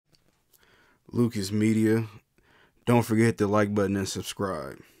Lucas Media. Don't forget the like button and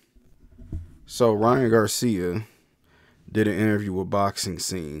subscribe. So Ryan Garcia did an interview with Boxing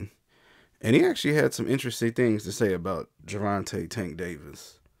Scene, and he actually had some interesting things to say about Gervonta Tank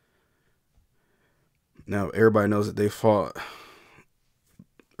Davis. Now, everybody knows that they fought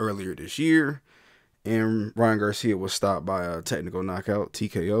earlier this year, and Ryan Garcia was stopped by a technical knockout,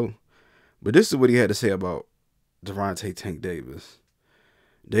 TKO. But this is what he had to say about Gervonta Tank Davis.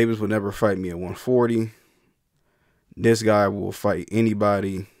 Davis will never fight me at 140. This guy will fight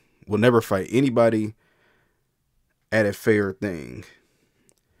anybody, will never fight anybody at a fair thing.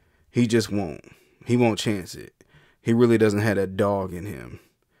 He just won't. He won't chance it. He really doesn't have that dog in him.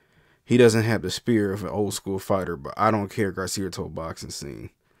 He doesn't have the spirit of an old school fighter, but I don't care, Garcia told Boxing Scene.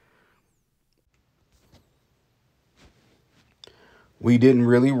 We didn't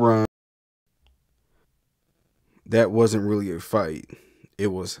really run. That wasn't really a fight. It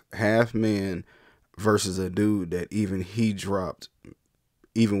was half man versus a dude that even when he dropped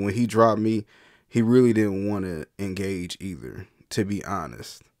me, he really didn't want to engage either, to be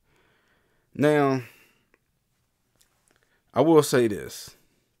honest. Now, I will say this.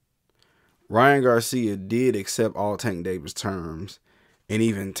 Ryan Garcia did accept all Tank Davis terms, and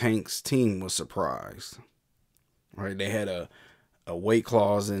even Tank's team was surprised. Right? They had a weight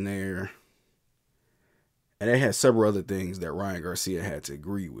clause in there, and they had several other things that Ryan Garcia had to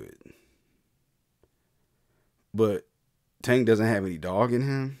agree with. But Tank doesn't have any dog in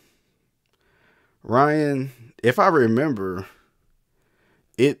him. Ryan, if I remember,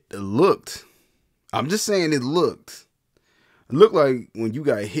 I'm just saying it looked like when you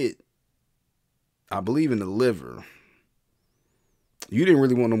got hit, I believe in the liver, you didn't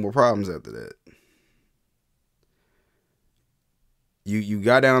really want no more problems after that. You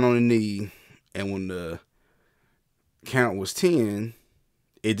got down on the knee, and when the count was 10,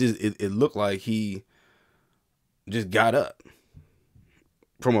 it looked like he just got up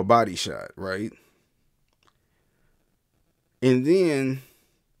from a body shot, right? And then,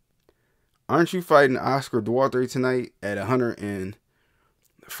 aren't you fighting Oscar Duarte tonight at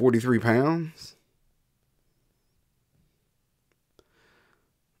 143 pounds?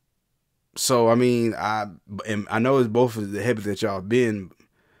 So, I mean, I know it's both of the heavy that y'all been,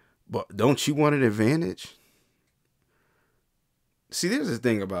 but don't you want an advantage? See, there's this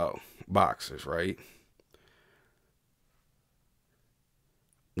thing about boxers, right?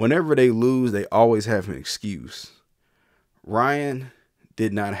 Whenever they lose, they always have an excuse. Ryan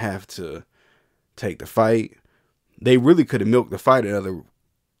did not have to take the fight. They really could have milked the fight another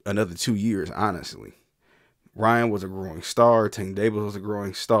 2 years, honestly. Ryan was a growing star. Tank Davis was a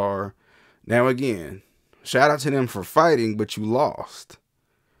growing star. Now, again, shout out to them for fighting, but you lost.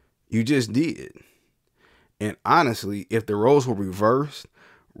 You just did. And honestly, if the roles were reversed,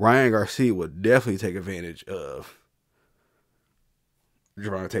 Ryan Garcia would definitely take advantage of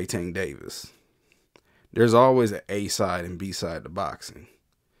Gervonta Tank Davis. There's always an A side and B side to boxing.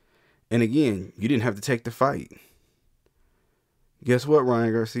 And again, you didn't have to take the fight. Guess what,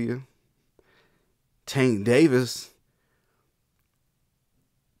 Ryan Garcia? Tank Davis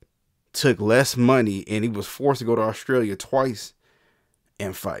took less money, and he was forced to go to Australia twice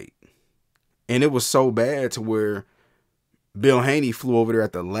and fight. And it was so bad to where Bill Haney flew over there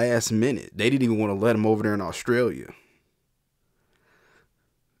at the last minute. They didn't even want to let him over there in Australia.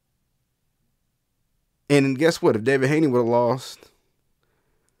 And guess what? If David Haney would have lost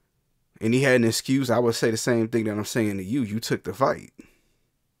and he had an excuse, I would say the same thing that I'm saying to you. You took the fight.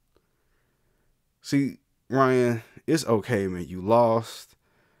 See, Ryan, it's okay, man. You lost.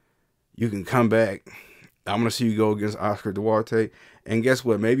 You can come back. I'm going to see you go against Oscar Duarte. And guess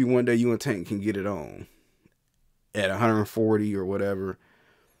what? Maybe one day you and Tank can get it on at 140 or whatever.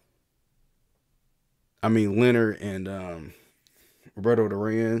 I mean, Leonard and Roberto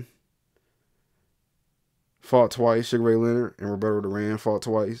Duran fought twice. Sugar Ray Leonard and Roberto Duran fought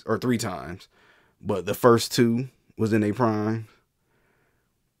twice, or 3 times. But the first 2 was in their prime.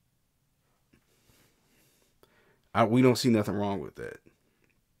 We don't see nothing wrong with that.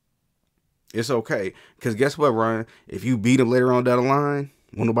 It's okay. Because guess what, Ryan? If you beat him later on down the line,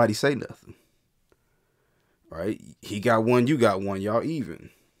 won't nobody say nothing. Right? He got 1, you got 1. Y'all even.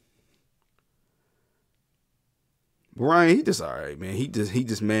 But Ryan, he just all right, man. He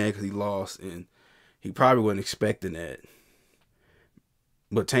just mad because he lost, and he probably wasn't expecting that.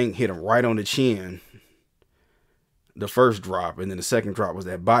 But Tank hit him right on the chin. The first drop, and then the second drop was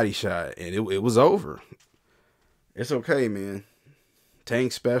that body shot, and it was over. It's okay, man.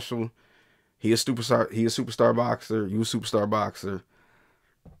 Tank's special. He a superstar boxer. You a superstar boxer.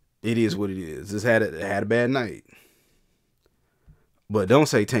 It is what it is. Just had a bad night. But don't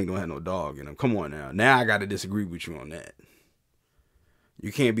say Tank don't have no dog in him. Come on now. Now I got to disagree with you on that.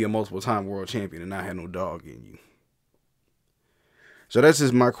 You can't be a multiple time world champion and not have no dog in you. So that's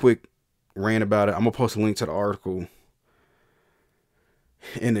just my quick rant about it. I'm going to post a link to the article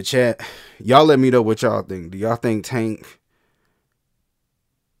in the chat. Y'all let me know what y'all think. Do y'all think Tank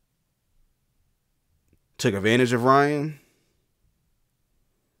took advantage of Ryan?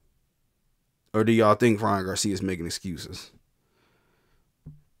 Or do y'all think Ryan Garcia is making excuses?